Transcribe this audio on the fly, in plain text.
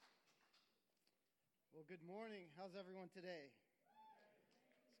Well, good morning. How's everyone today?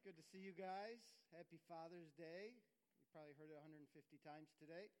 It's good to see you guys. Happy Father's Day. You probably heard it 150 times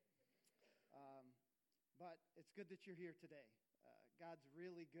today. But it's good that you're here today. God's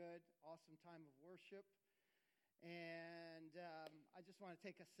really good. Awesome time of worship. And I just want to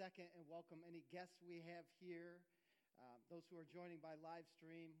take a second and welcome any guests we have here. Those who are joining by live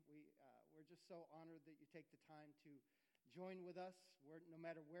stream, we're just so honored that you take the time to join with us. No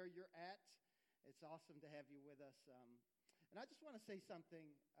matter where you're at, it's awesome to have you with us. And I just want to say something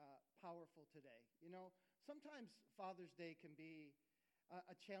powerful today. You know, sometimes Father's Day can be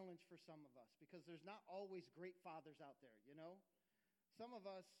a challenge for some of us because there's not always great fathers out there, you know. Some of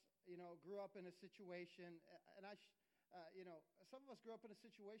us, grew up in a situation, and some of us grew up in a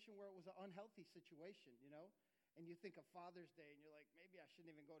situation where it was an unhealthy situation, and you think of Father's Day, and you're like, maybe I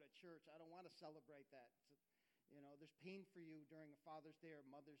shouldn't even go to church. I don't want to celebrate that. There's pain for you during a Father's Day or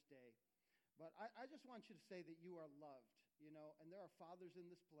Mother's Day. But I just want you to say that you are loved, and there are fathers in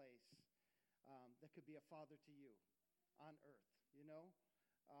this place that could be a father to you on earth,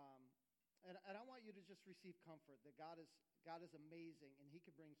 And I want you to just receive comfort that God is amazing, and He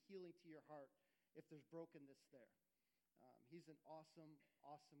can bring healing to your heart if there's brokenness there. He's an awesome,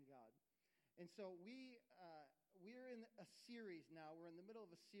 awesome God. And so we're in a series now. We're in the middle of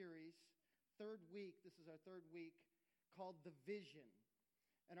a series, third week. This is our third week, called The Vision.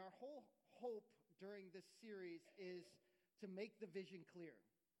 And our whole hope during this series is to make the vision clear.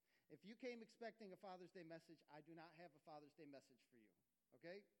 If you came expecting a Father's Day message, I do not have a Father's Day message for you,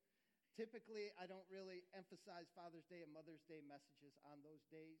 okay? Typically, I don't really emphasize Father's Day and Mother's Day messages on those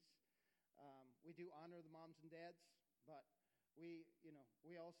days. We do honor the moms and dads, but we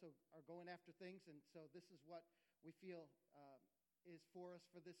also are going after things, and so this is what we feel is for us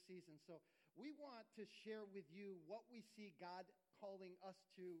for this season. So we want to share with you what we see God calling us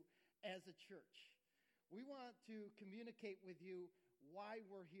to as a church. We want to communicate with you why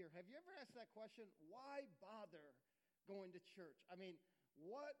we're here. Have you ever asked that question? Why bother going to church? I mean,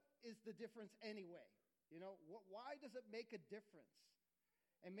 what is the difference anyway? Why does it make a difference?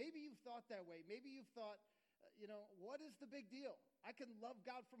 And maybe you've thought that way. Maybe you've thought, what is the big deal? I can love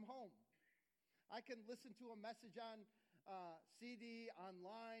God from home. I can listen to a message on CD,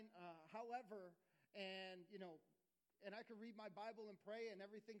 online, however, and I can read my Bible and pray and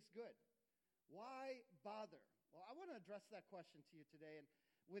everything's good. Why bother? Well, I want to address that question to you today and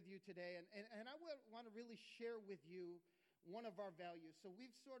with you today, and I want to really share with you one of our values. So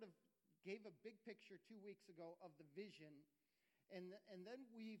we've sort of gave a big picture 2 weeks ago of the vision, and then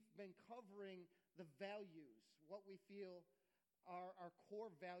we've been covering the values, what we feel are our core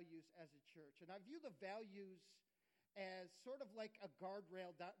values as a church. And I view the values as sort of like a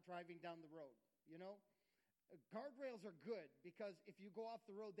guardrail driving down the road, Guardrails are good because if you go off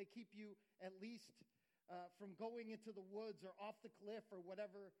the road, they keep you at least from going into the woods or off the cliff or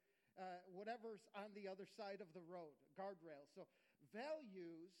whatever's on the other side of the road, guardrails. So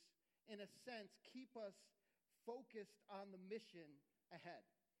values, in a sense, keep us focused on the mission ahead.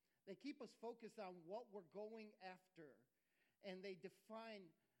 They keep us focused on what we're going after, and they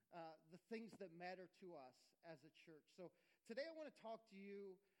define the things that matter to us as a church. So today I want to talk to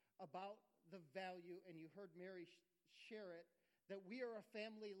you about the value, and you heard Mary share it, that we are a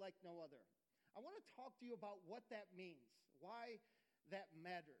family like no other. I want to talk to you about what that means, why that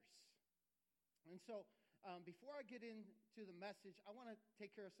matters. And so before I get into the message, I want to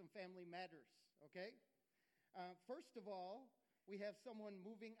take care of some family matters, okay? First of all, we have someone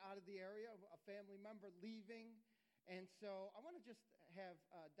moving out of the area, a family member leaving. And so I want to just have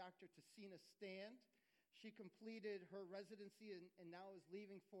Dr. Tessina stand. She completed her residency and now is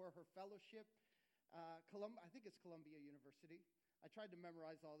leaving for her fellowship. I think it's Columbia University. I tried to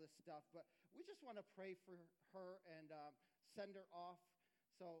memorize all this stuff, but we just want to pray for her and send her off.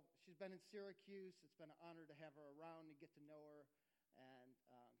 So she's been in Syracuse. It's been an honor to have her around and get to know her. And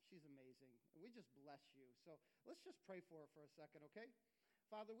she's amazing. And we just bless you. So let's just pray for her for a second, okay?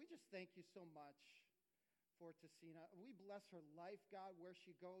 Father, we just thank you so much for Tessina. We bless her life, God, where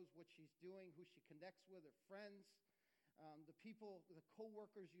she goes, what she's doing, who she connects with, her friends, the people, the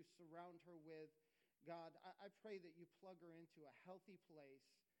co-workers you surround her with. God, I pray that you plug her into a healthy place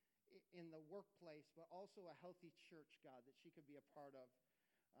in the workplace, but also a healthy church, God, that she could be a part of,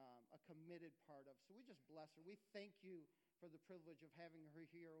 a committed part of. So we just bless her. We thank you for the privilege of having her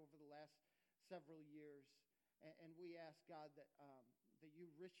here over the last several years. And we ask, God, that you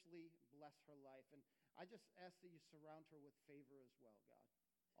richly bless her life. And I just ask that you surround her with favor as well, God,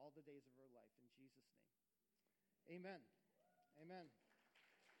 all the days of her life. In Jesus' name, amen. Amen.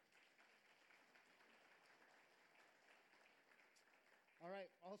 All right. right.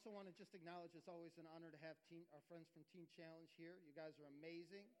 Also want to just acknowledge it's always an honor to have our friends from Teen Challenge here. You guys are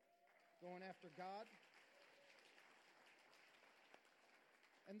amazing, going after God.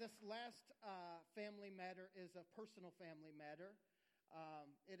 And this last family matter is a personal family matter.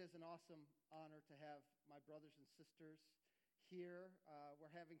 It is an awesome honor to have my brothers and sisters here.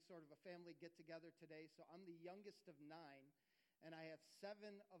 We're having sort of a family get-together today. So I'm the youngest of 9, and I have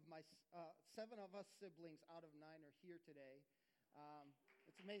 7 of us siblings out of 9 are here today.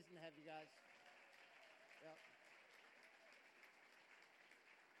 It's amazing to have you guys. Yep.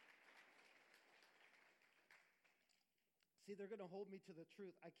 See, they're going to hold me to the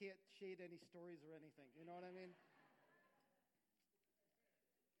truth. I can't shade any stories or anything. You know what I mean?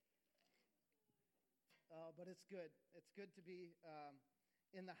 But it's good. It's good to be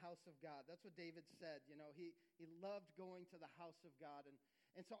in the house of God. That's what David said. You know, he loved going to the house of God.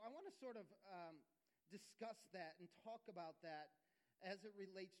 And so I want to sort of discuss that and talk about that as it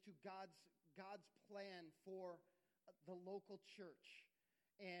relates to God's plan for the local church.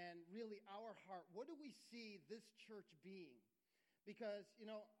 And really our heart, what do we see this church being? Because, you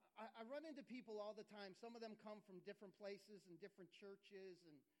know, I run into people all the time. Some of them come from different places and different churches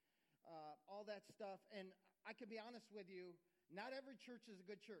and all that stuff. And I can be honest with you, not every church is a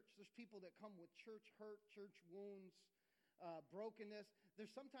good church. There's people that come with church hurt, church wounds, brokenness.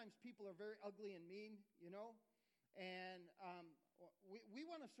 There's sometimes people are very ugly and mean, you know. And we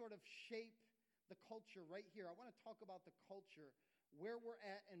want to sort of shape the culture right here. I want to talk about the culture, where we're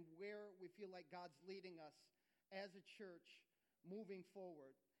at and where we feel like God's leading us as a church moving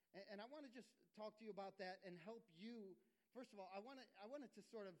forward. And I want to just talk to you about that and help you. First of all, I want it to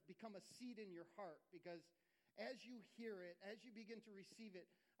sort of become a seed in your heart, because as you hear it, as you begin to receive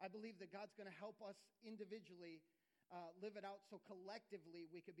it, I believe that God's going to help us individually live it out so collectively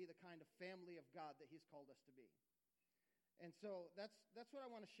we could be the kind of family of God that He's called us to be. And so that's what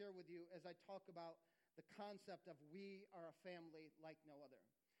I want to share with you as I talk about the concept of we are a family like no other.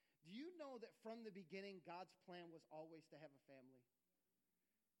 Do you know that from the beginning, God's plan was always to have a family?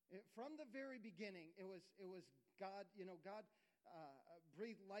 From the very beginning, it was God, you know, God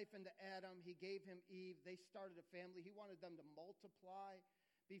breathed life into Adam. He gave him Eve. They started a family. He wanted them to multiply,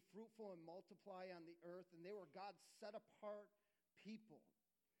 be fruitful and multiply on the earth. And they were God's set-apart people.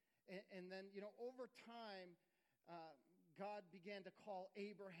 And then, you know, over time, God began to call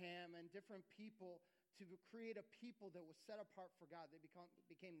Abraham and different people to create a people that was set apart for God. They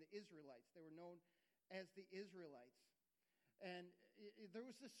became the Israelites. They were known as the Israelites. And there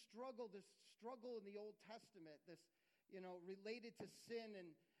was this struggle in the Old Testament, this, you know, related to sin. And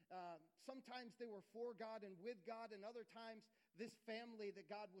sometimes they were for God and with God, and other times this family that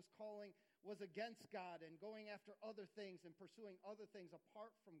God was calling was against God and going after other things and pursuing other things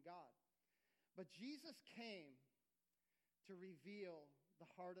apart from God. But Jesus came to reveal the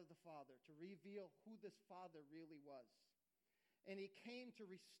heart of the Father, to reveal who this Father really was. And He came to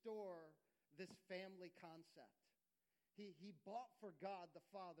restore this family concept. He bought for God the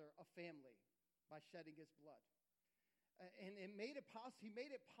Father a family by shedding His blood. And He made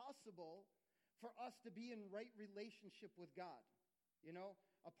it possible for us to be in right relationship with God. You know,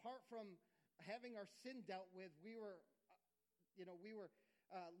 apart from having our sin dealt with, we were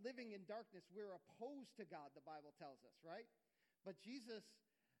living in darkness. We were opposed to God, the Bible tells us, right? But Jesus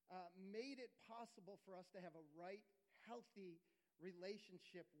made it possible for us to have a right, healthy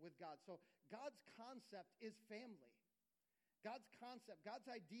relationship with God. So God's concept is family. God's concept, God's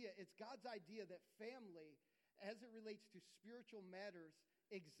idea, it's God's idea that family, as it relates to spiritual matters,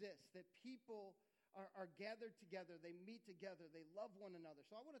 exists, that people are gathered together, they meet together, they love one another.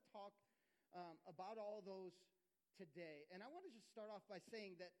 So I want to talk about all those today. And I want to just start off by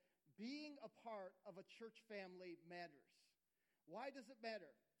saying that being a part of a church family matters. Why does it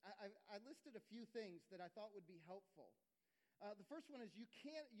matter? I listed a few things that I thought would be helpful. The first one is you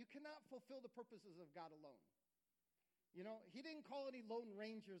cannot fulfill the purposes of God alone. You know, He didn't call any lone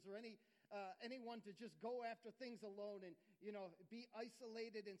rangers or anyone to just go after things alone and, you know, be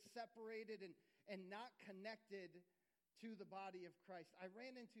isolated and separated and not connected to the body of Christ. I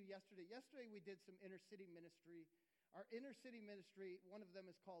ran into yesterday we did some inner city ministry. Our inner city ministry, one of them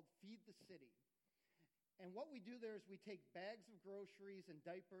is called Feed the City. And what we do there is we take bags of groceries and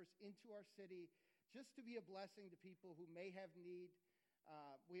diapers into our city just to be a blessing to people who may have need.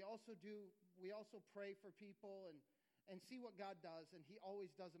 We also pray for people and see what God does. And He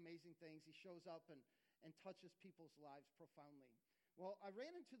always does amazing things. He shows up and touches people's lives profoundly. Well, I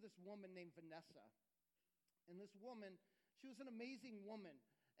ran into this woman named Vanessa. And this woman, she was an amazing woman.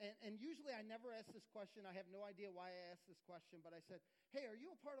 And usually I never ask this question. I have no idea why I asked this question. But I said, hey, are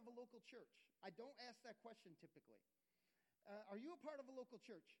you a part of a local church? I don't ask that question typically. Are you a part of a local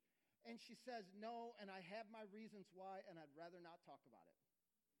church? And she says, no, and I have my reasons why, and I'd rather not talk about it.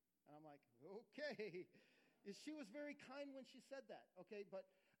 And I'm like, okay. She was very kind when she said that, okay? But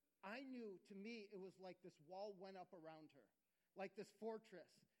I knew, to me, it was like this wall went up around her, like this fortress.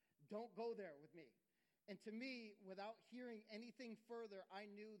 Don't go there with me. And to me, without hearing anything further, I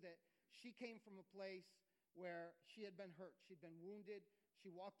knew that she came from a place where she had been hurt. She'd been wounded.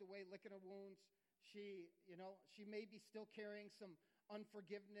 She walked away licking her wounds. She may be still carrying some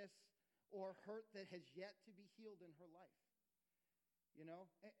unforgiveness or hurt that has yet to be healed in her life.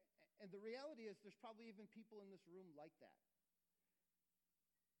 And the reality is there's probably even people in this room like that.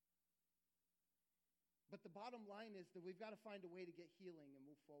 But the bottom line is that we've got to find a way to get healing and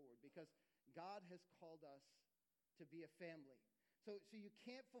move forward because God has called us to be a family. So you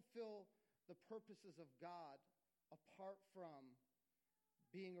can't fulfill the purposes of God apart from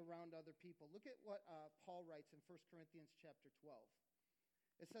being around other people. Look at what Paul writes in 1 Corinthians chapter 12.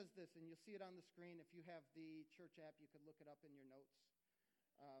 It says this, and you'll see it on the screen. If you have the church app, you could look it up in your notes.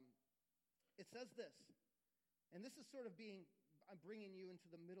 It says this, and this is sort of I'm bringing you into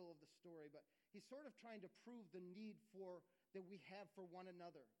the middle of the story, but he's sort of trying to prove the need that we have for one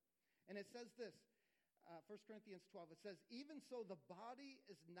another. And it says this, 1 Corinthians 12, it says, even so the body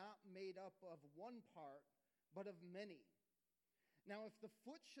is not made up of one part, but of many. Now, if the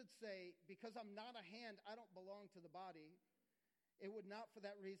foot should say, because I'm not a hand, I don't belong to the body, it would not for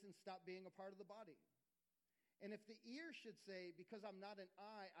that reason stop being a part of the body. And if the ear should say, because I'm not an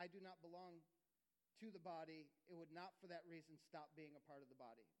eye, I do not belong to the body, it would not for that reason stop being a part of the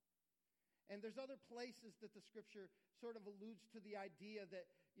body. And there's other places that the scripture sort of alludes to the idea that,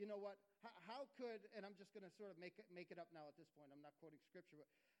 you know what, how could, and I'm just going to sort of make it up now at this point, I'm not quoting scripture, but,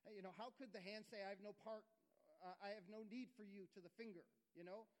 how could the hand say, I have no need for you to the finger,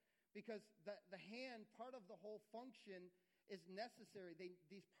 Because the hand, part of the whole function is necessary.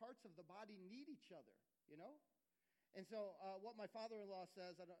 These parts of the body need each other, And so what my father-in-law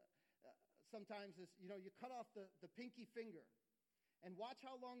says sometimes is, you cut off the pinky finger and watch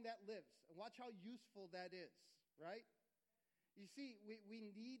how long that lives and watch how useful that is, right? You see, we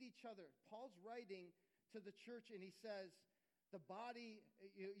need each other. Paul's writing to the church and he says, the body,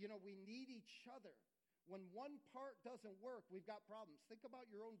 we need each other. When one part doesn't work, we've got problems. Think about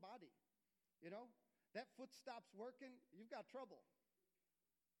your own body. That foot stops working, you've got trouble,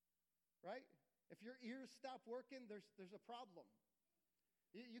 right? If your ears stop working, there's a problem.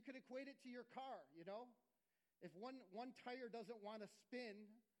 You could equate it to your car, If one tire doesn't want to spin,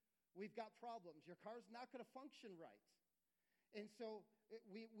 we've got problems. Your car's not going to function right. And so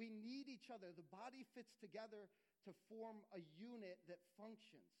we need each other. The body fits together to form a unit that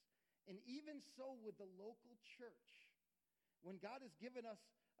functions. And even so with the local church, when God has given us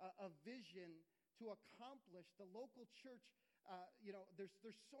a vision to accomplish the local church,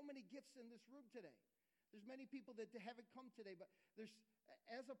 there's so many gifts in this room today. There's many people that haven't come today, but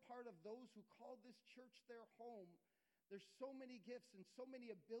as a part of those who call this church their home, there's so many gifts and so many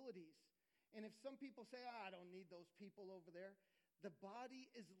abilities. And if some people say, I don't need those people over there, the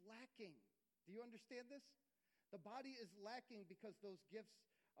body is lacking. Do you understand this? The body is lacking because those gifts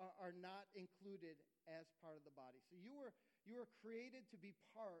are not included as part of the body. So you were created to be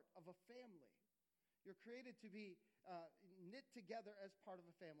part of a family. You're created to be knit together as part of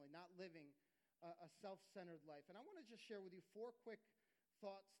a family, not living a self-centered life. And I want to just share with you 4 quick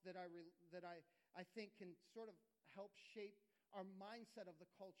thoughts that I think can sort of help shape our mindset of the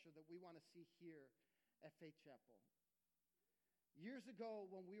culture that we want to see here at Faith Chapel. Years ago,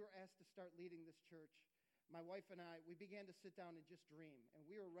 when we were asked to start leading this church, my wife and I, we began to sit down and just dream. And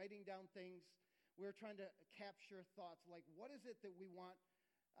we were writing down things. We were trying to capture thoughts like, what is it that we want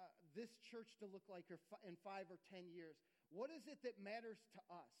this church to look like in 5 or 10 years? What is it that matters to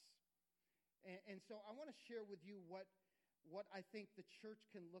us? And so I want to share with you what I think the church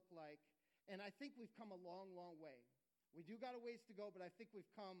can look like. And I think we've come a long, long way. We do got a ways to go, but I think we've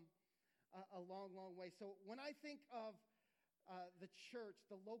come a long, long way. So when I think of the church,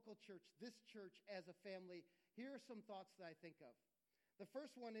 the local church, this church as a family, here are some thoughts that I think of. The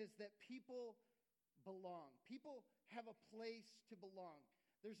first one is that people belong. People have a place to belong.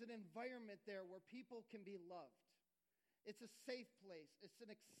 There's an environment there where people can be loved. It's a safe place. It's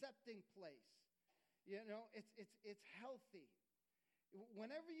an accepting place. It's healthy.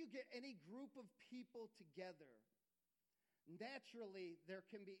 Whenever you get any group of people together, naturally there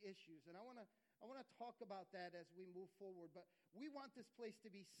can be issues. And I want to talk about that as we move forward. But we want this place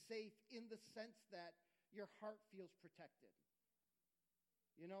to be safe in the sense that your heart feels protected.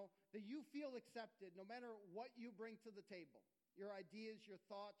 That you feel accepted no matter what you bring to the table. Your ideas, your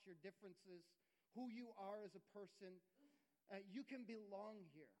thoughts, your differences, who you are as a person. You can belong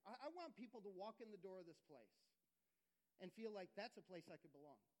here. I want people to walk in the door of this place and feel like that's a place I could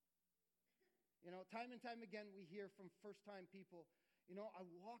belong. Time and time again, we hear from first-time people, I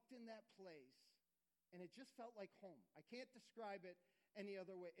walked in that place, and it just felt like home. I can't describe it any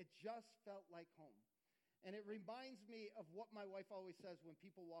other way. It just felt like home. And it reminds me of what my wife always says when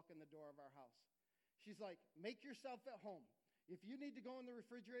people walk in the door of our house. She's like, make yourself at home. If you need to go in the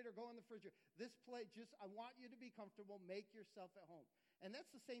refrigerator, go in the refrigerator. This place, I want you to be comfortable. Make yourself at home. And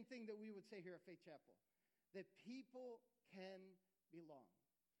that's the same thing that we would say here at Faith Chapel, that people can belong.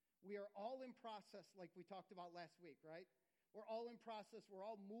 We are all in process, like we talked about last week, right? We're all in process. We're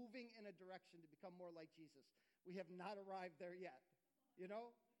all moving in a direction to become more like Jesus. We have not arrived there yet,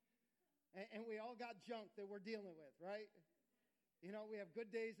 And we all got junk that we're dealing with, right? We have good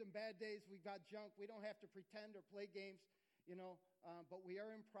days and bad days. We've got junk. We don't have to pretend or play games. But we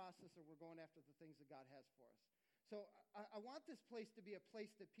are in process, and we're going after the things that God has for us. So I want this place to be a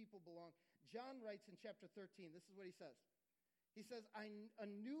place that people belong. John writes in chapter 13, this is what he says. He says, a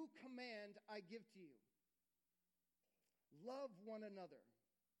new command I give to you. Love one another.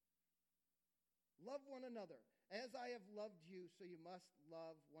 Love one another. As I have loved you, so you must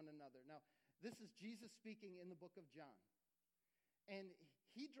love one another. Now, this is Jesus speaking in the book of John. And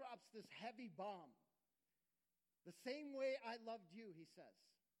he drops this heavy bomb. The same way I loved you, he says,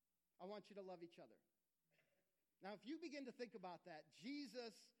 I want you to love each other. Now, if you begin to think about that,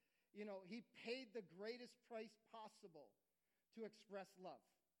 Jesus, he paid the greatest price possible to express love.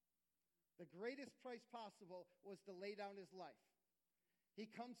 The greatest price possible was to lay down his life. He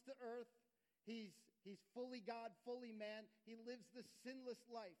comes to earth. He's fully God, fully man. He lives this sinless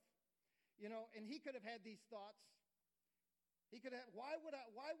life. And he could have had these thoughts. He could have, why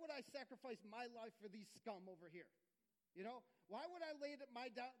would I sacrifice my life for these scum over here? Why would I lay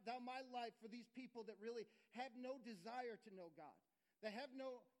down my life for these people that really have no desire to know God, that have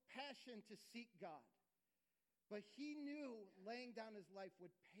no passion to seek God? But he knew laying down his life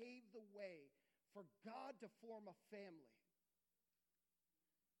would pave the way for God to form a family.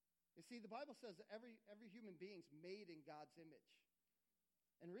 You see, the Bible says that every human being's made in God's image.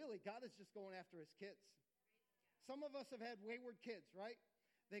 And really, God is just going after his kids. Some of us have had wayward kids, right?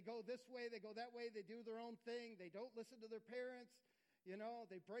 They go this way, they go that way, they do their own thing, they don't listen to their parents,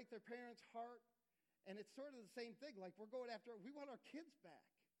 they break their parents' heart. And it's sort of the same thing, like we're going after, we want our kids back.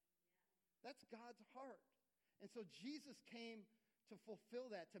 That's God's heart. And so Jesus came to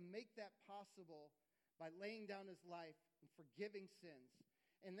fulfill that, to make that possible by laying down his life and forgiving sins.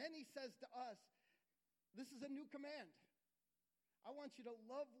 And then he says to us, this is a new command. I want you to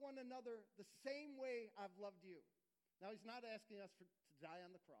love one another the same way I've loved you. Now, he's not asking us to die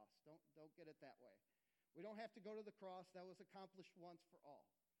on the cross. Don't get it that way. We don't have to go to the cross. That was accomplished once for all.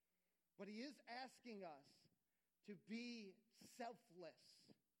 But he is asking us to be selfless,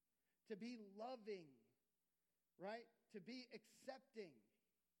 to be loving, right? To be accepting.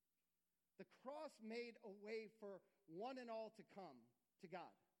 The cross made a way for one and all to come to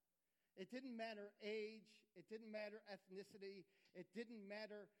God. It didn't matter age. It didn't matter ethnicity. It didn't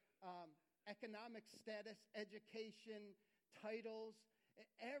matter economic status, education, titles.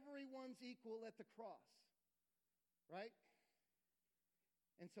 Everyone's equal at the cross, right?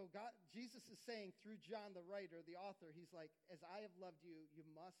 And so Jesus is saying through John, the writer, the author, he's like, as I have loved you, you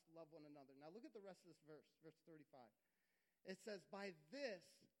must love one another. Now look at the rest of this verse, verse 35. It says, by this,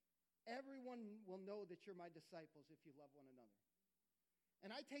 everyone will know that you're my disciples if you love one another. And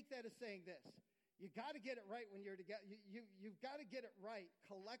I take that as saying this. You got to get it right when you're together. You've got to get it right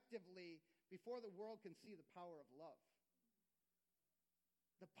collectively before the world can see the power of love.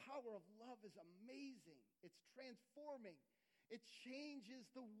 The power of love is amazing. It's transforming. It changes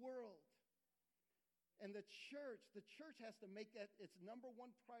the world. And the church has to make that its number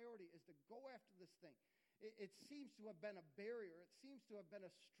one priority is to go after this thing. It seems to have been a barrier. It seems to have been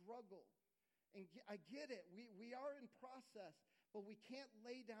a struggle. And I get it. We are in process, but we can't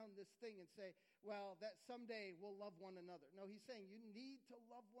lay down this thing and say, well, that someday we'll love one another. No, he's saying you need to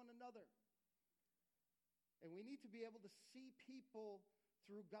love one another. And we need to be able to see people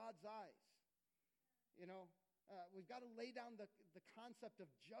through God's eyes. We've got to lay down the concept of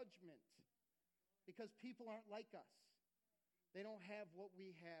judgment because people aren't like us. They don't have what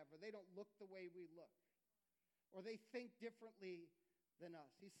we have, or they don't look the way we look, or they think differently than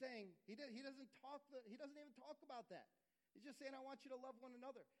us. He's saying he doesn't even talk about that. He's just saying, I want you to love one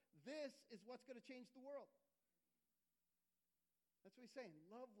another. This is what's going to change the world. That's what he's saying.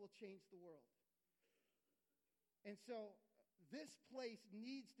 Love will change the world. And so this place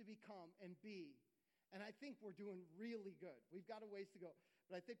needs to become and be, and I think we're doing really good. We've got a ways to go,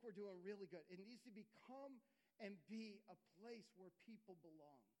 but I think we're doing really good. It needs to become and be a place where people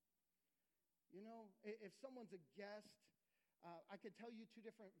belong. You know, if someone's a guest, I could tell you two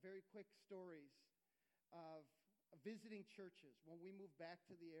different very quick stories of visiting churches. When we moved back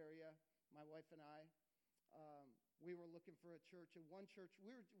to the area, my wife and I, we were looking for a church. And one church,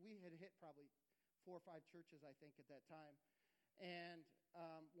 we had hit probably 4 or 5 churches, I think, at that time. And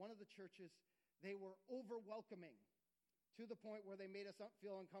one of the churches, they were over-welcoming to the point where they made us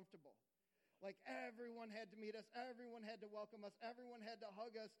feel uncomfortable. Like everyone had to meet us. Everyone had to welcome us. Everyone had to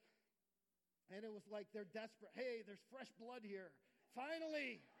hug us. And it was like they're desperate. Hey, there's fresh blood here.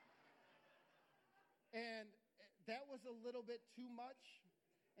 Finally. And that was a little bit too much.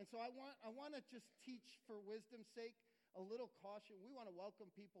 And so I want to just teach for wisdom's sake a little caution. We want to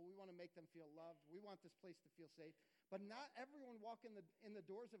welcome people. We want to make them feel loved. We want this place to feel safe. But not everyone walking in the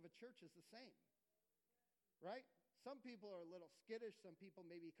doors of a church is the same. Right? Some people are a little skittish. Some people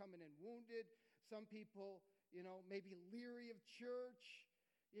may be coming in wounded. Some people, may be leery of church.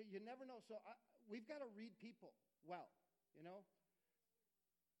 You never know. So we've got to read people well,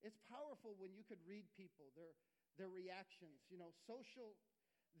 It's powerful when you could read people, their reactions.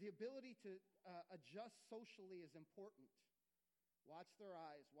 The ability to adjust socially is important. Watch their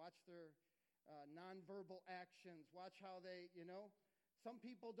eyes. Watch their nonverbal actions. Watch how they, Some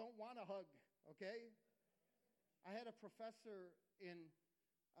people don't want to hug, okay? I had a professor in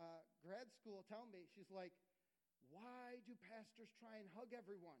grad school tell me, she's like, why do pastors try and hug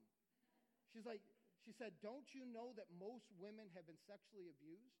everyone? She said, don't you know that most women have been sexually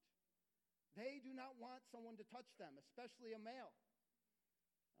abused? They do not want someone to touch them, especially a male.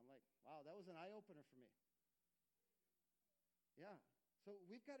 I'm like, wow, that was an eye-opener for me. Yeah, so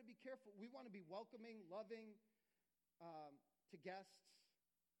we've got to be careful. We want to be welcoming, loving to guests,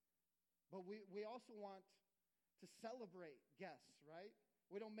 but we also want to celebrate guests, right?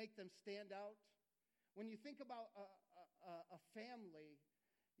 We don't make them stand out. When you think about a family,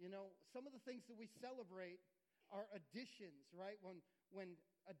 some of the things that we celebrate are additions, right? When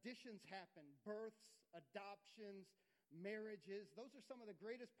additions happen, births, adoptions, marriages, those are some of the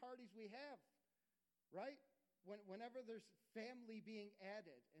greatest parties we have, right? Whenever there's family being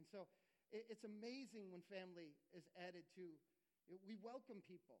added. And so it's amazing when family is added to. We welcome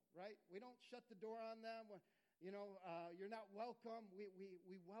people, right? We don't shut the door on them. You're not welcome.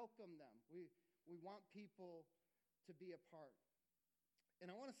 We welcome them. We want people to be a part. And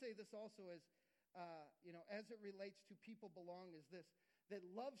I want to say this also as it relates to people belong is this, that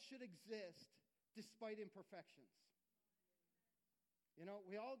love should exist despite imperfections.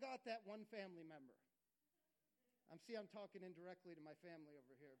 We all got that one family member. I'm talking indirectly to my family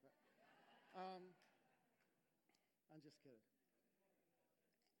over here, but I'm just kidding.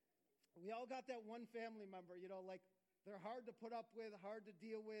 We all got that one family member, like they're hard to put up with, hard to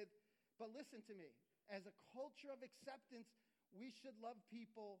deal with. But listen to me. As a culture of acceptance, we should love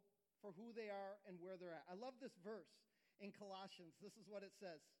people for who they are and where they're at. I love this verse in Colossians. This is what it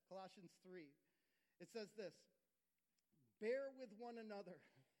says, Colossians 3. It says this, bear with one another.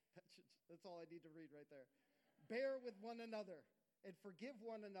 That's all I need to read right there. Bear with one another and forgive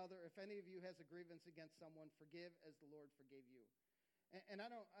one another. If any of you has a grievance against someone, forgive as the Lord forgave you. And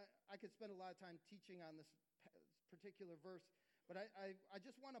I could spend a lot of time teaching on this particular verse, but I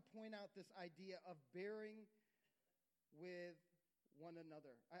just want to point out this idea of bearing with one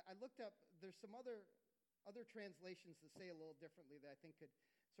another. I looked up, there's some other translations that say a little differently that I think could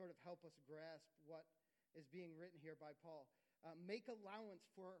sort of help us grasp what is being written here by Paul. Make allowance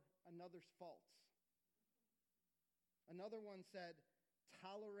for another's faults. Another one said,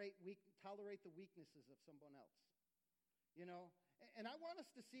 tolerate the weaknesses of someone else. And I want us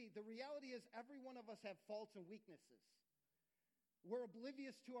to see, the reality is every one of us have faults and weaknesses. We're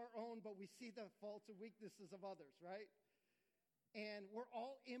oblivious to our own, but we see the faults and weaknesses of others, right? And we're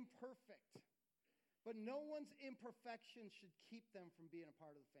all imperfect. But no one's imperfection should keep them from being a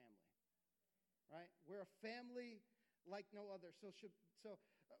part of the family, right? We're a family like no other.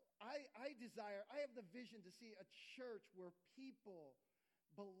 I have the vision to see a church where people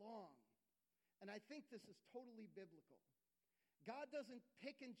belong. And I think this is totally biblical. God doesn't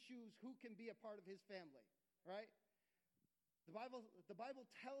pick and choose who can be a part of his family, right? The Bible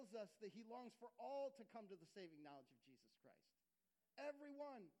tells us that he longs for all to come to the saving knowledge of Jesus Christ.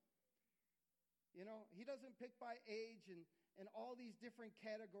 Everyone. He doesn't pick by age and all these different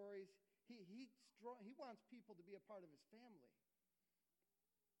categories. He wants people to be a part of his family.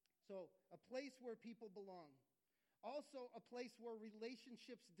 So a place where people belong. Also a place where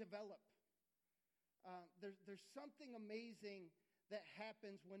relationships develop. There's something amazing that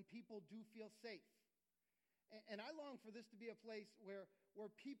happens when people do feel safe. And I long for this to be a place where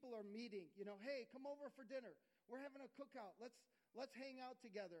people are meeting. Hey, come over for dinner. We're having a cookout. Let's hang out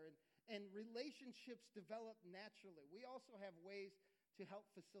together. And relationships develop naturally. We also have ways to help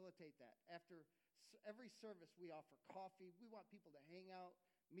facilitate that. After every service, we offer coffee. We want people to hang out,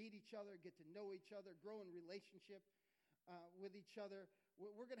 meet each other, get to know each other, grow in relationship with each other.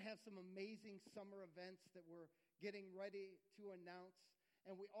 We're going to have some amazing summer events that we're getting ready to announce.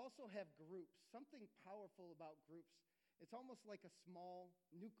 And we also have groups, something powerful about groups. It's almost like a small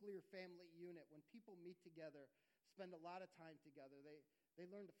nuclear family unit. When people meet together, spend a lot of time together, they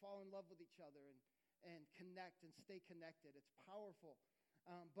learn to fall in love with each other and connect and stay connected. It's powerful.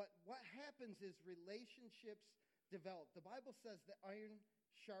 But what happens is relationships develop. The Bible says that iron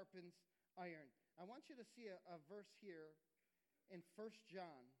sharpens iron. I want you to see a verse here in 1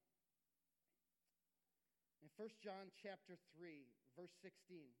 John. In 1 John chapter 3, verse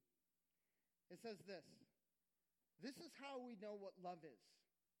 16, it says this: "This is how we know what love is.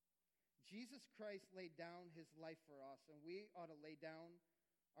 Jesus Christ laid down his life for us, and we ought to lay down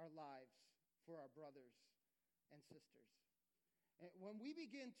our lives for our brothers and sisters." And when we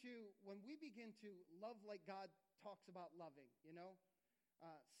begin to love like God talks about loving,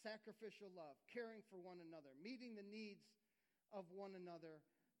 sacrificial love, caring for one another, meeting the needs of one another,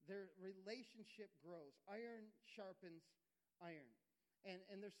 their relationship grows. Iron sharpens iron.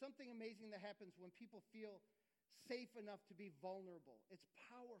 And there's something amazing that happens when people feel safe enough to be vulnerable. It's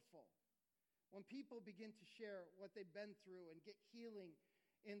powerful. When people begin to share what they've been through and get healing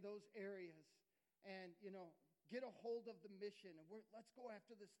in those areas and, get a hold of the mission and let's go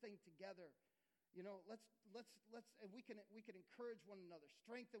after this thing together. Let's and we can encourage one another,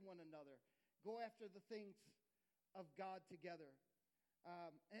 strengthen one another, go after the things of God together.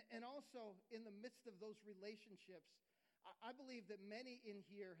 And also, in the midst of those relationships, I believe that many in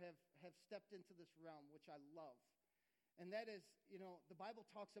here have stepped into this realm, which I love. And that is, the Bible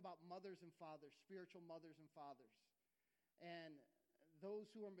talks about mothers and fathers, spiritual mothers and fathers. And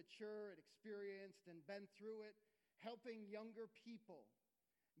those who are mature and experienced and been through it, helping younger people,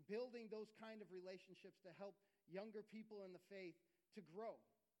 building those kind of relationships to help younger people in the faith to grow.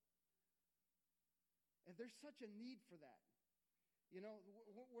 And there's such a need for that.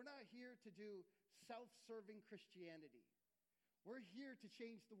 We're not here to do self-serving Christianity. We're here to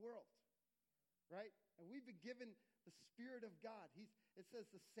change the world, right? And we've been given the Spirit of God. It says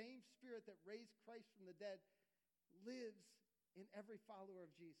the same Spirit that raised Christ from the dead lives in every follower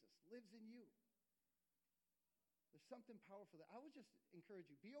of Jesus, lives in you. There's something powerful there. I would just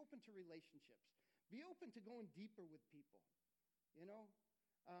encourage you, be open to relationships. Be open to going deeper with people.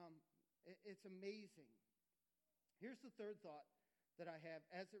 It's amazing. Here's the third thought that I have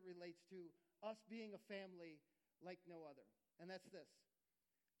as it relates to us being a family like no other. And that's this: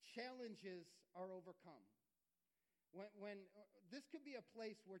 challenges are overcome. When this could be a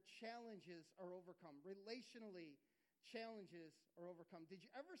place where challenges are overcome. Relationally, challenges are overcome. Did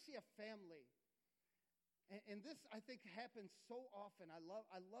you ever see a family? And this, I think, happens so often. I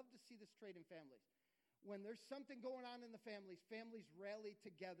love to see this trait in families. When there's something going on in the families rally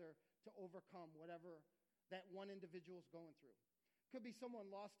together to overcome whatever that one individual is going through. Could be someone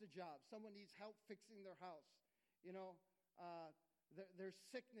lost a job. Someone needs help fixing their house. There's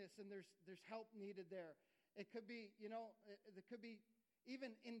sickness and there's help needed there. It could be, it could be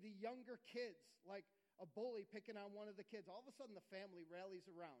even in the younger kids, like a bully picking on one of the kids. All of a sudden, the family rallies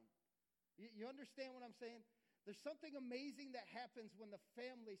around. You understand what I'm saying? There's something amazing that happens when the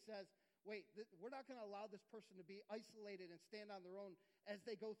family says, wait, we're not going to allow this person to be isolated and stand on their own as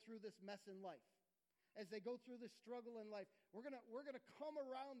they go through this mess in life. As they go through this struggle in life, we're gonna come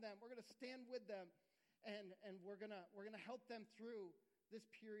around them. We're gonna stand with them, and we're gonna help them through this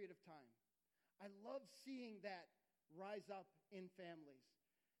period of time. I love seeing that rise up in families,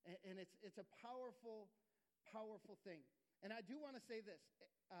 and it's a powerful thing. And I do want to say this: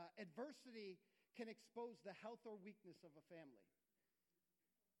 adversity can expose the health or weakness of a family.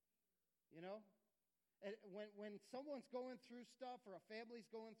 When someone's going through stuff or a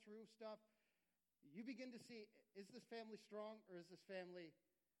family's going through stuff, you begin to see, is this family strong or is this family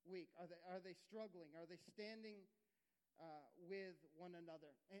weak? Are they struggling? Are they standing with one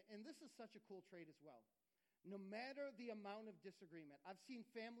another? And this is such a cool trait as well. No matter the amount of disagreement, I've seen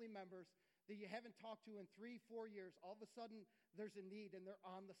family members that you haven't talked to in 3-4 years, all of a sudden there's a need and they're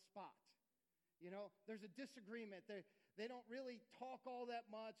on the spot. There's a disagreement. They don't really talk all that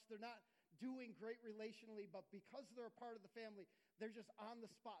much. They're not doing great relationally, but because they're a part of the family, they're just on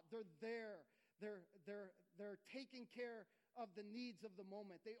the spot. They're there. They're taking care of the needs of the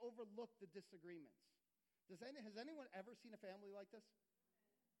moment. They overlook the disagreements. Has anyone ever seen a family like this?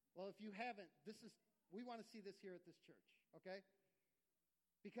 Well, if you haven't, this we want to see this here at this church, okay?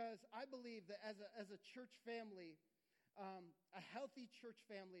 Because I believe that as a church family, a healthy church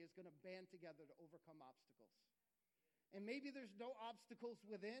family is going to band together to overcome obstacles. And maybe there's no obstacles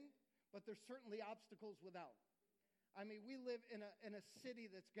within, but there's certainly obstacles without. I mean, we live in a city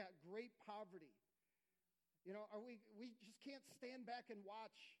that's got great poverty. You know, we just can't stand back and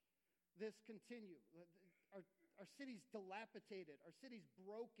watch this continue. Our city's dilapidated. Our city's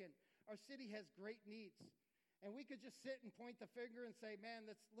broken. Our city has great needs. And we could just sit and point the finger and say, man,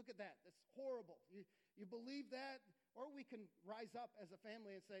 look at that. That's horrible. You believe that? Or we can rise up as a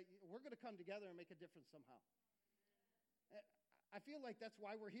family and say, we're going to come together and make a difference somehow. I feel like that's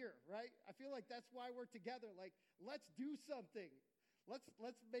why we're here, right? I feel like that's why we're together. Like, let's do something.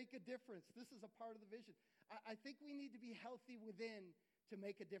 Let's make a difference. This is a part of the vision. I think we need to be healthy within to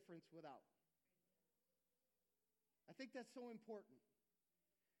make a difference without. I think that's so important.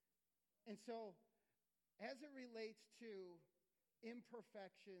 And so, as it relates to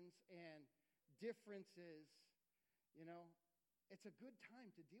imperfections and differences, you know, it's a good time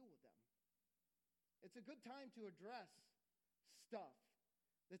to deal with them. It's a good time to address stuff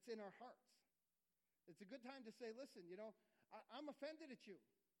that's in our hearts. It's a good time to say, listen, you know, I'm offended at you.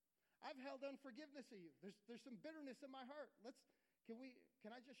 I've held unforgiveness of you. There's some bitterness in my heart.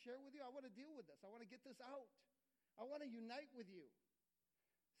 Can I just share with you? I want to deal with this. I want to get this out. I want to unite with you.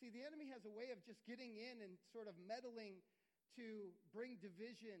 See, the enemy has a way of just getting in and sort of meddling to bring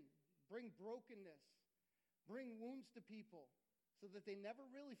division, bring brokenness, bring wounds to people so that they never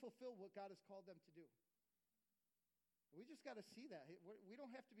really fulfill what God has called them to do. We just got to see that. We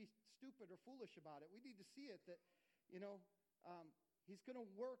don't have to be stupid or foolish about it. We need to see it that, you know, he's going to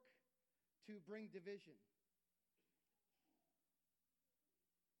work to bring division.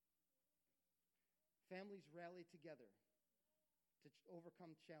 Families rally together to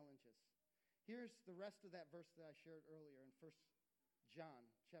overcome challenges. Here's the rest of that verse that I shared earlier in 1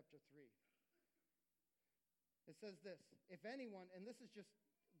 John chapter 3. It says this, if anyone, and this is just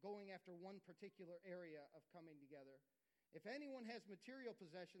going after one particular area of coming together, if anyone has material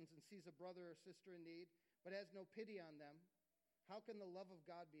possessions and sees a brother or sister in need, but has no pity on them, how can the love of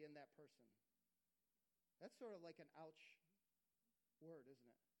God be in that person? That's sort of like an ouch word,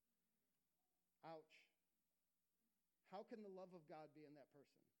 isn't it? Ouch. How can the love of God be in that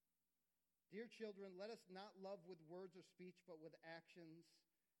person? Dear children, let us not love with words or speech, but with actions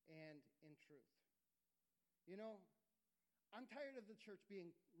and in truth. You know, I'm tired of the church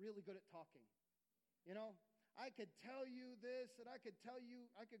being really good at talking. You know, I could tell you this, and I could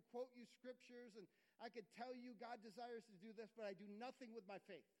quote you scriptures, and I could tell you God desires to do this, but I do nothing with my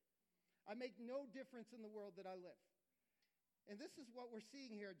faith. I make no difference in the world that I live. And this is what we're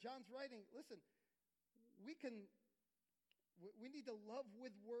seeing here. John's writing, listen, we need to love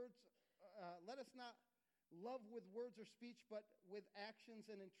with words. Let us not love with words or speech, but with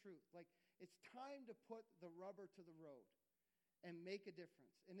actions and in truth. Like, it's time to put the rubber to the road and make a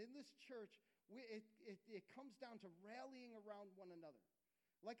difference. And in this church, it comes down to rallying around one another.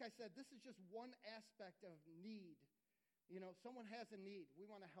 Like I said, this is just one aspect of need. You know, someone has a need. We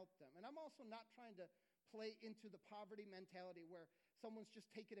want to help them. And I'm also not trying to play into the poverty mentality where someone's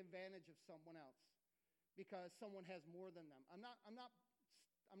just taking advantage of someone else because someone has more than them. I'm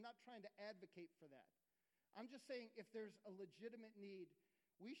not trying to advocate for that. I'm just saying if there's a legitimate need,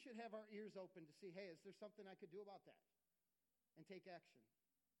 we should have our ears open to see, hey, is there something I could do about that? And take action.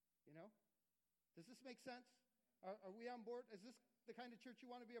 You know? Does this make sense? Are we on board? Is this the kind of church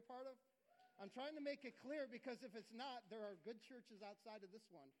you want to be a part of? I'm trying to make it clear because if it's not, there are good churches outside of this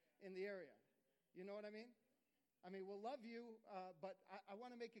one in the area. You know what I mean? I mean, we'll love you, but I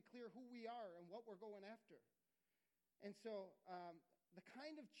want to make it clear who we are and what we're going after. And so the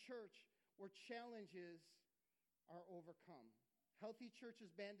kind of church where challenges are overcome. Healthy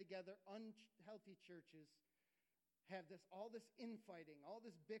churches band together. Unhealthy churches have all this infighting, all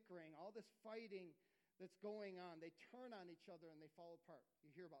this bickering, all this fighting that's going on. They turn on each other and they fall apart. You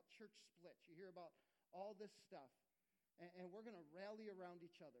hear about church splits. You hear about all this stuff. And we're going to rally around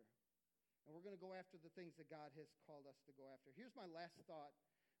each other. And we're going to go after the things that God has called us to go after. Here's my last thought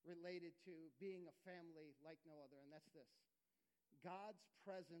related to being a family like no other, and that's this. God's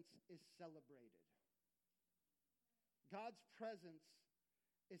presence is celebrated. God's presence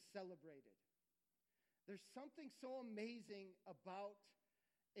is celebrated. There's something so amazing about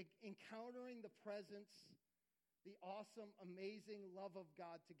encountering the presence, the awesome, amazing love of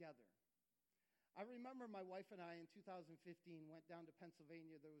God together. I remember my wife and I in 2015 went down to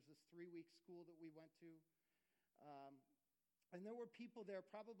Pennsylvania. There was this 3-week school that we went to. And there were people there,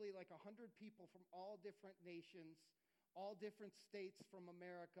 probably like 100 people from all different nations, all different states from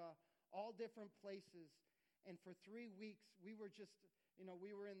America, all different places. And for 3 weeks, we were just,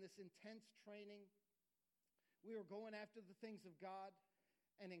 we were in this intense training. We were going after the things of God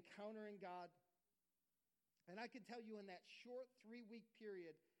and encountering God. And I can tell you in that short 3-week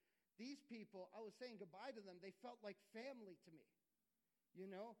period, these people, I was saying goodbye to them, they felt like family to me.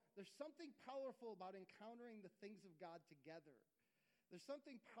 There's something powerful about encountering the things of God together. There's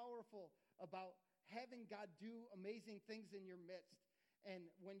something powerful about having God do amazing things in your midst. And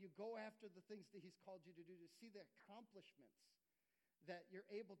when you go after the things that he's called you to do, to see the accomplishments that you're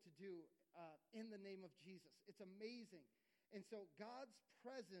able to do in the name of Jesus. It's amazing. And so God's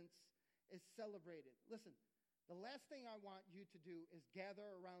presence is celebrated. Listen, the last thing I want you to do is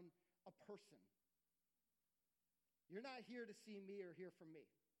gather around a person. You're not here to see me or hear from me.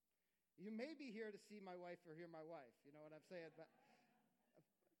 You may be here to see my wife or hear my wife. You know what I'm saying?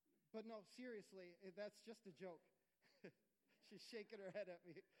 But no, seriously, that's just a joke. She's shaking her head at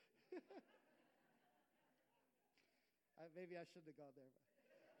me. Maybe I shouldn't have gone there.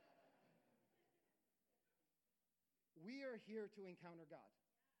 We are here to encounter God,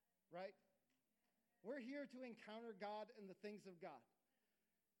 right? We're here to encounter God and the things of God.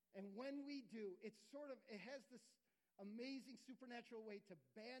 And when we do, it has this amazing supernatural way to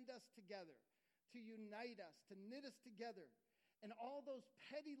band us together, to unite us, to knit us together. And all those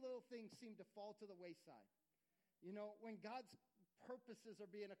petty little things seem to fall to the wayside. When God's purposes are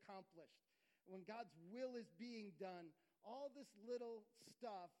being accomplished, when God's will is being done, all this little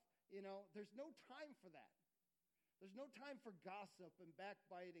stuff, there's no time for that. There's no time for gossip and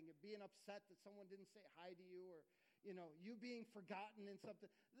backbiting and being upset that someone didn't say hi to you or, you being forgotten in something.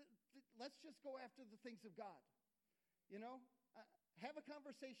 Let's just go after the things of God. Have a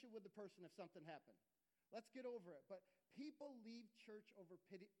conversation with the person if something happened. Let's get over it. But people leave church over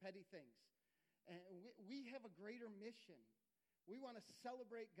petty things. And we have a greater mission. We want to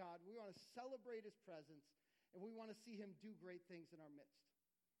celebrate God. We want to celebrate his presence. And we want to see him do great things in our midst.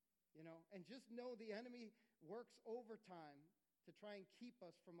 And just know the enemy works overtime to try and keep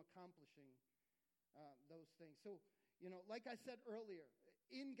us from accomplishing those things. So, like I said earlier,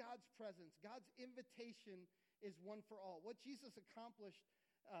 in God's presence, God's invitation is one for all. What Jesus accomplished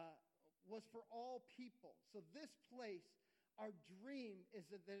was for all people. So this place, our dream is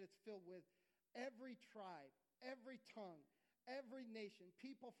that it's filled with every tribe, every tongue, every nation,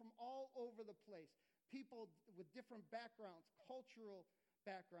 people from all over the place, people with different backgrounds, cultural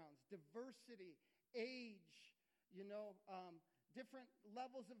backgrounds, diversity, age, different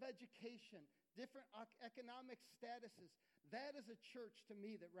levels of education, different economic statuses. That is a church to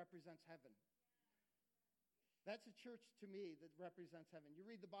me that represents heaven. That's a church to me that represents heaven. You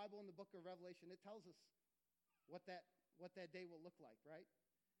read the Bible in the book of Revelation, it tells us what that day will look like, right?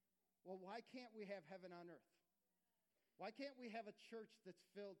 Well, why can't we have heaven on earth? Why can't we have a church that's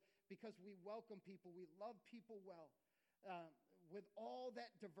filled because we welcome people, we love people well, with all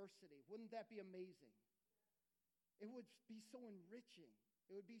that diversity? Wouldn't that be amazing? It would be so enriching.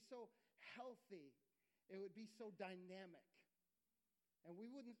 It would be so healthy. It would be so dynamic. And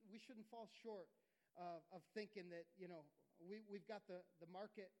we shouldn't fall short of thinking that, we've got the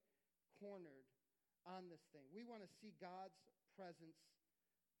market cornered on this thing. We want to see God's presence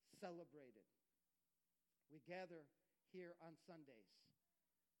celebrated. We gather here on Sundays,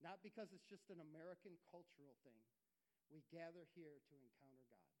 not because it's just an American cultural thing. We gather here to encounter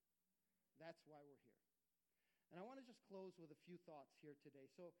God. That's why we're here. And I want to just close with a few thoughts here today.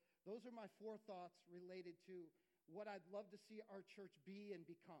 So those are my 4 thoughts related to what I'd love to see our church be and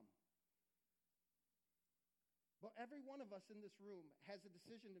become. But every one of us in this room has a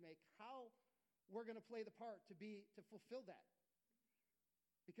decision to make how we're going to play the part to fulfill that.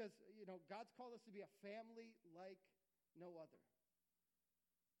 Because, God's called us to be a family like no other.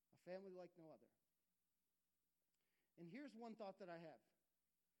 A family like no other. And here's one thought that I have.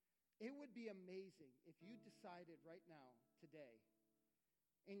 It would be amazing if you decided right now, today,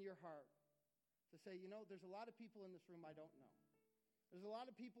 in your heart, to say, there's a lot of people in this room I don't know. There's a lot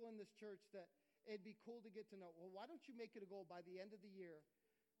of people in this church that it'd be cool to get to know. Well, why don't you make it a goal by the end of the year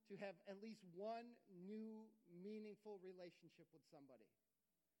to have at least one new, meaningful relationship with somebody?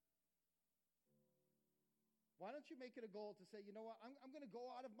 Why don't you make it a goal to say, you know what, I'm going to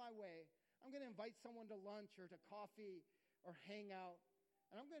go out of my way. I'm going to invite someone to lunch or to coffee or hang out.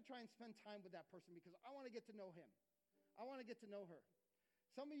 And I'm going to try and spend time with that person because I want to get to know him. I want to get to know her.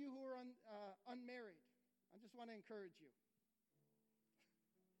 Some of you who are unmarried, I just want to encourage you.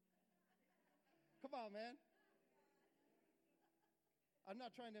 Come on, man. I'm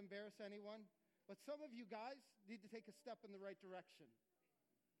not trying to embarrass anyone, but some of you guys need to take a step in the right direction.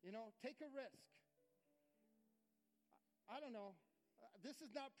 Take a risk. I don't know. This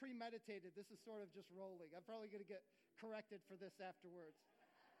is not premeditated. This is sort of just rolling. I'm probably going to get corrected for this afterwards.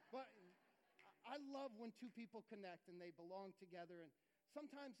 But I love when two people connect and they belong together. And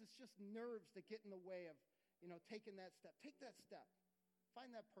sometimes it's just nerves that get in the way of, taking that step. Take that step. Find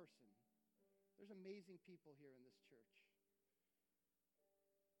that person. There's amazing people here in this church.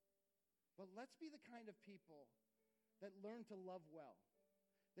 But let's be the kind of people that learn to love well,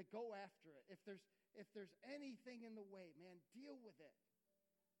 that go after it. If there's anything in the way, man, deal with it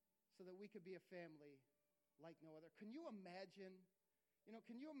so that we could be a family like no other. Can you imagine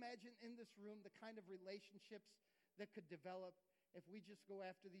in this room the kind of relationships that could develop if we just go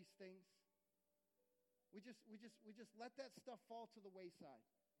after these things? We just let that stuff fall to the wayside.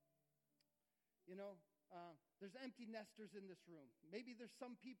 There's empty nesters in this room. Maybe there's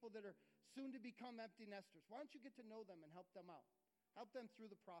some people that are soon to become empty nesters. Why don't you get to know them and help them out? Help them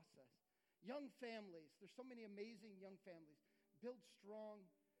through the process. Young families. There's so many amazing young families. Build strong,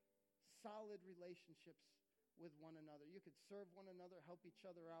 solid relationships with one another. You could serve one another, help each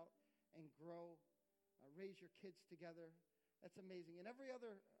other out, and grow. Raise your kids together. That's amazing. And every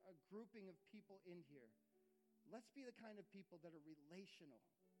other grouping of people in here, let's be the kind of people that are relational,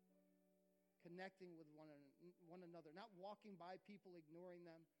 connecting with one another, not walking by people, ignoring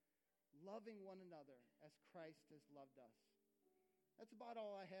them, loving one another as Christ has loved us. That's about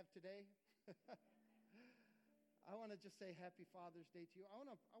all I have today. I want to just say Happy Father's Day to you. I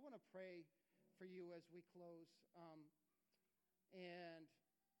want to pray for you as we close. And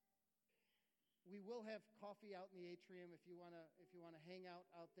we will have coffee out in the atrium if you want to hang out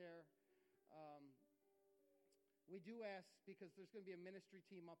there. We do ask, because there's going to be a ministry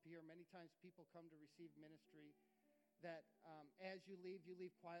team up here. Many times people come to receive ministry, that as you leave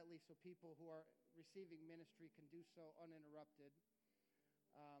quietly so people who are receiving ministry can do so uninterrupted.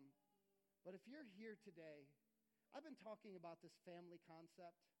 But if you're here today, I've been talking about this family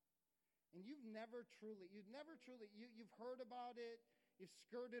concept, and you've heard about it, you've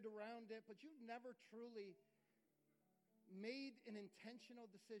skirted around it, but you've never truly made an intentional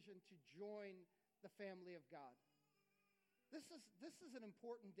decision to join the family of God. This is an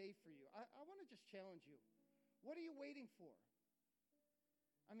important day for you. I want to just challenge you. What are you waiting for?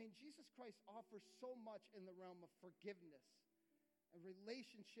 I mean, Jesus Christ offers so much in the realm of forgiveness, a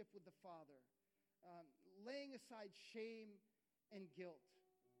relationship with the Father, laying aside shame and guilt.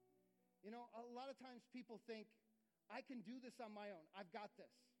 A lot of times people think, I can do this on my own. I've got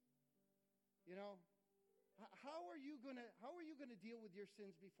this. How are you gonna deal with your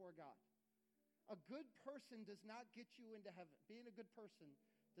sins before God? A good person does not get you into heaven. Being a good person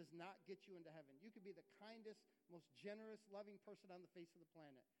does not get you into heaven. You could be the kindest, most generous, loving person on the face of the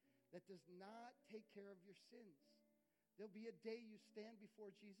planet that does not take care of your sins. There'll be a day you stand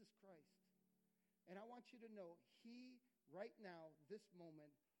before Jesus Christ. And I want you to know, He, right now, this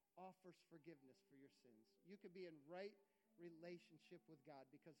moment, offers forgiveness for your sins. You could be in right relationship with God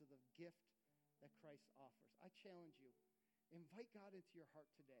because of the gift that Christ offers. I challenge you, invite God into your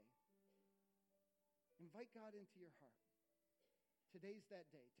heart today. Invite God into your heart. Today's that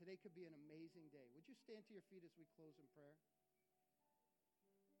day. Today could be an amazing day. Would you stand to your feet as we close in prayer?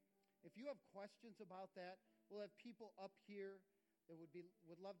 If you have questions about that, we'll have people up here that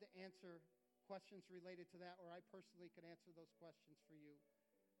would love to answer questions related to that, or I personally can answer those questions for you.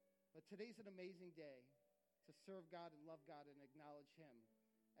 But today's an amazing day to serve God and love God and acknowledge Him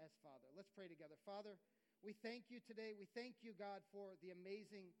as Father. Let's pray together. Father, we thank you today. We thank you, God, for the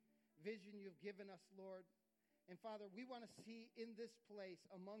amazing vision you've given us, Lord. And Father, we want to see in this place,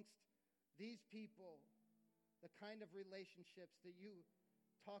 amongst these people, the kind of relationships that you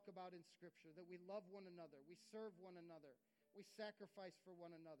talk about in Scripture, that we love one another, we serve one another, we sacrifice for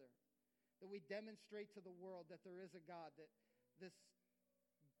one another, that we demonstrate to the world that there is a God, that this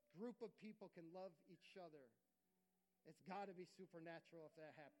group of people can love each other. It's got to be supernatural if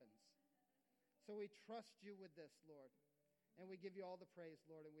that happens. So we trust you with this, Lord. And we give you all the praise,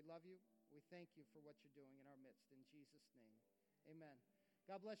 Lord, and we love you. We thank you for what you're doing in our midst. In Jesus' name, amen.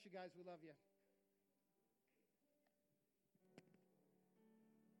 God bless you guys. We love you.